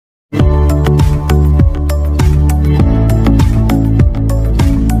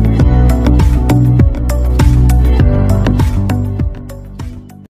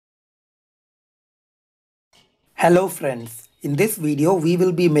Hello friends, in this video we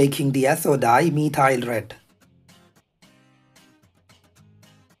will be making the SO dye Methyl Red.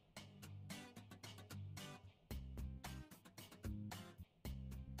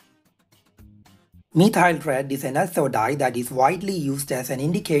 Methyl Red is an SO dye that is widely used as an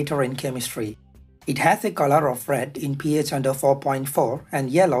indicator in chemistry. It has a color of red in pH under 4.4 and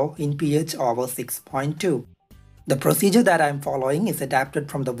yellow in pH over 6.2. The procedure that I am following is adapted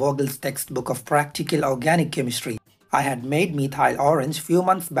from the Vogel's textbook of Practical Organic Chemistry. I had made methyl orange few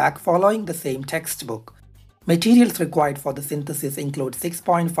months back following the same textbook. Materials required for the synthesis include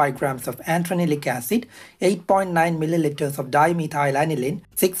 6.5 grams of anthranilic acid, 8.9 milliliters of dimethylaniline,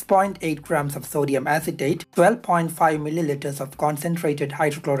 6.8 grams of sodium acetate, 12.5 milliliters of concentrated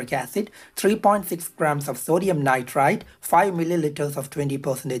hydrochloric acid, 3.6 grams of sodium nitrite, 5 milliliters of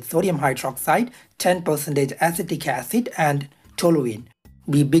 20% sodium hydroxide, 10% acetic acid, and toluene.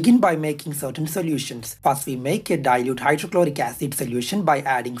 We begin by making certain solutions. First, we make a dilute hydrochloric acid solution by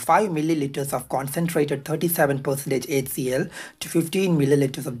adding 5 milliliters of concentrated 37% HCl to 15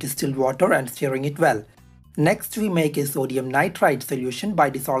 milliliters of distilled water and stirring it well. Next, we make a sodium nitrite solution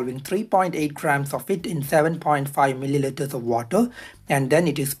by dissolving 3.8 grams of it in 7.5 milliliters of water, and then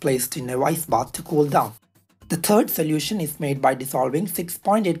it is placed in a ice bath to cool down. The third solution is made by dissolving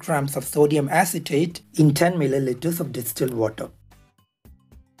 6.8 grams of sodium acetate in 10 milliliters of distilled water.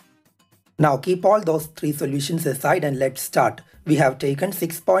 Now keep all those three solutions aside and let's start. We have taken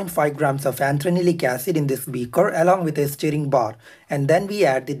 6.5 grams of anthranilic acid in this beaker along with a stirring bar, and then we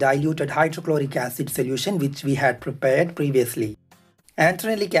add the diluted hydrochloric acid solution which we had prepared previously.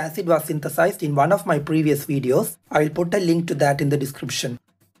 Anthranilic acid was synthesized in one of my previous videos. I will put a link to that in the description.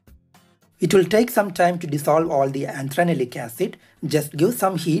 It will take some time to dissolve all the anthranilic acid. Just give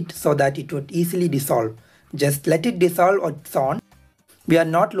some heat so that it would easily dissolve. Just let it dissolve on its own. We are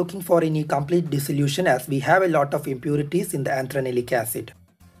not looking for any complete dissolution as we have a lot of impurities in the anthranilic acid.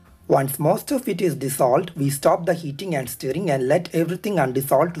 Once most of it is dissolved, we stop the heating and stirring and let everything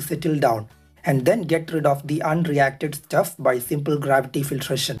undissolved to settle down, and then get rid of the unreacted stuff by simple gravity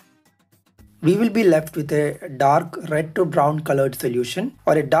filtration. We will be left with a dark red to brown colored solution,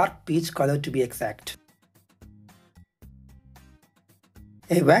 or a dark peach color to be exact.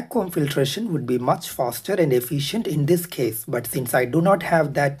 A vacuum filtration would be much faster and efficient in this case, but since I do not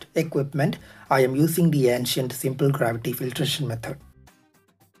have that equipment, I am using the ancient simple gravity filtration method.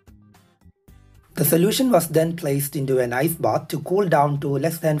 The solution was then placed into an ice bath to cool down to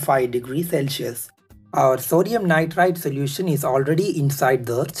less than 5 degrees Celsius. Our sodium nitrite solution is already inside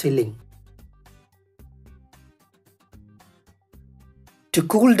there chilling. To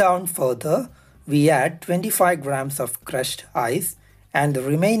cool down further, we add 25 grams of crushed ice, and the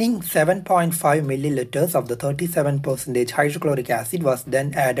remaining 7.5 milliliters of the 37% hydrochloric acid was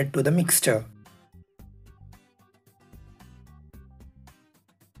then added to the mixture.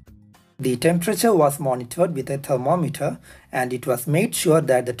 The temperature was monitored with a thermometer, and it was made sure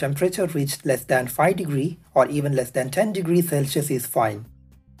that the temperature reached less than 5 degrees or even less than 10 degrees Celsius is fine.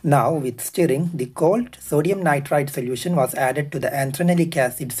 Now, with stirring, the cold sodium nitrite solution was added to the anthranilic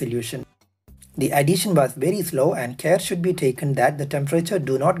acid solution. The addition was very slow, and care should be taken that the temperature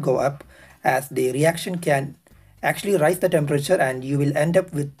do not go up, as the reaction can actually rise the temperature and you will end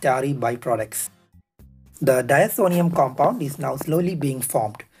up with tarry byproducts. The diazonium compound is now slowly being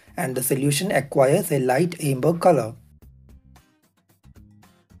formed, and the solution acquires a light amber color.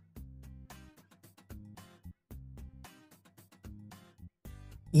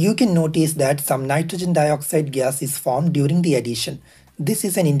 You can notice that some nitrogen dioxide gas is formed during the addition. This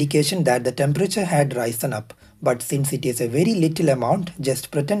is an indication that the temperature had risen up, but since it is a very little amount, just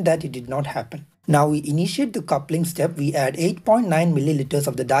pretend that it did not happen. Now we initiate the coupling step. We add 8.9 milliliters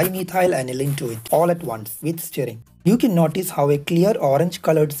of the dimethylaniline to it all at once with stirring. You can notice how a clear orange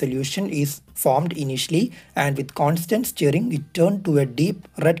colored solution is formed initially, and with constant stirring it turned to a deep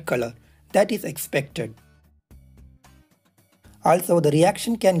red color. That is expected. Also, the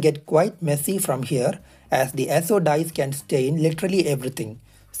reaction can get quite messy from here, as the SO dyes can stain literally everything.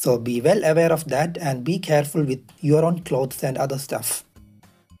 So be well aware of that and be careful with your own clothes and other stuff.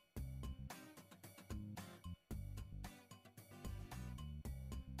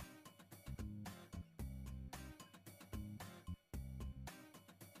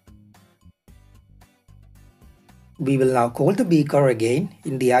 We will now cool the beaker again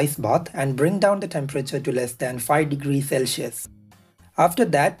in the ice bath and bring down the temperature to less than 5 degrees Celsius. After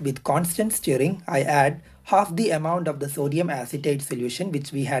that, with constant stirring, I add half the amount of the sodium acetate solution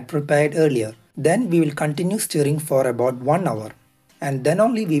which we had prepared earlier. Then we will continue stirring for about 1 hour, and then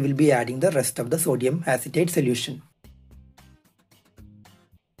only we will be adding the rest of the sodium acetate solution.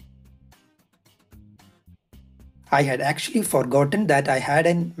 I had actually forgotten that I had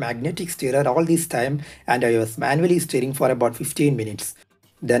a magnetic stirrer all this time and I was manually stirring for about 15 minutes.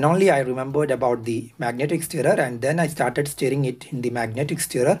 Then only I remembered about the magnetic stirrer and then I started stirring it in the magnetic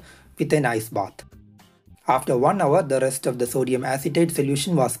stirrer with an ice bath. After 1 hour, the rest of the sodium acetate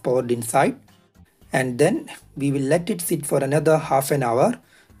solution was poured inside and then we will let it sit for another half an hour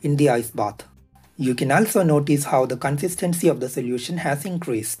in the ice bath. You can also notice how the consistency of the solution has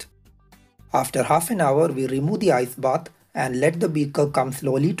increased. After half an hour, we remove the ice bath and let the beaker come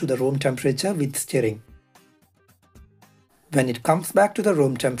slowly to the room temperature with stirring. When it comes back to the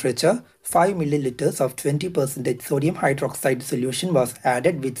room temperature, 5 milliliters of 20% sodium hydroxide solution was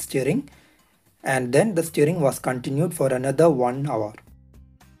added with stirring and then the stirring was continued for another 1 hour.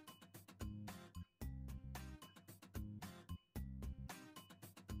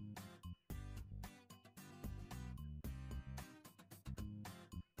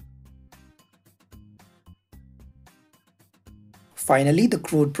 Finally, the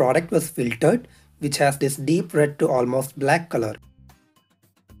crude product was filtered, which has this deep red to almost black color.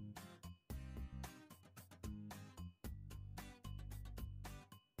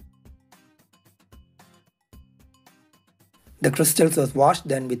 The crystals was washed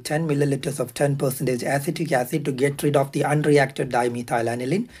then with 10 milliliters of 10% acetic acid to get rid of the unreacted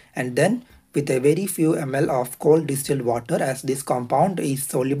dimethylaniline and then with a very few ml of cold distilled water as this compound is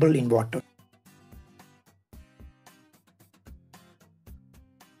soluble in water.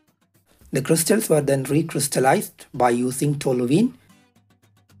 The crystals were then recrystallized by using toluene.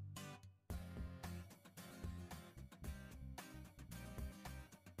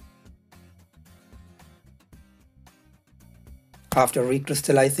 After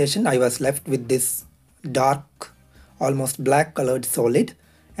recrystallization, I was left with this dark, almost black colored solid,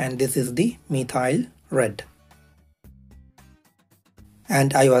 and this is the methyl red.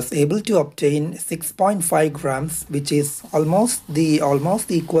 And I was able to obtain 6.5 grams, which is almost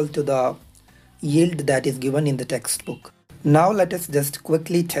equal to the yield that is given in the textbook. Now let us just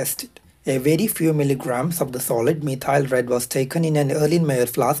quickly test it. A very few milligrams of the solid methyl red was taken in an Erlenmeyer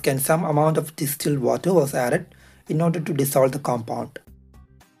flask and some amount of distilled water was added in order to dissolve the compound.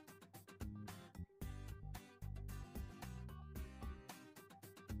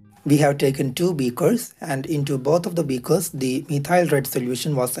 We have taken 2 beakers and into both of the beakers the methyl red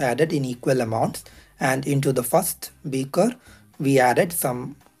solution was added in equal amounts, and into the first beaker we added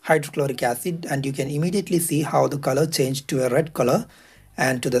some hydrochloric acid and you can immediately see how the color changed to a red color,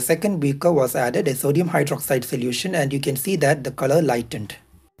 and to the second beaker was added a sodium hydroxide solution and you can see that the color lightened.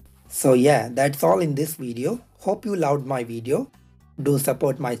 So yeah, that's all in this video. Hope you loved my video. Do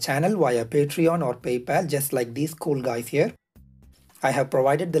support my channel via Patreon or PayPal just like these cool guys here. I have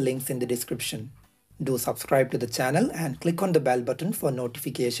provided the links in the description. Do subscribe to the channel and click on the bell button for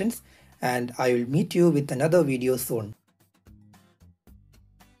notifications, and I will meet you with another video soon.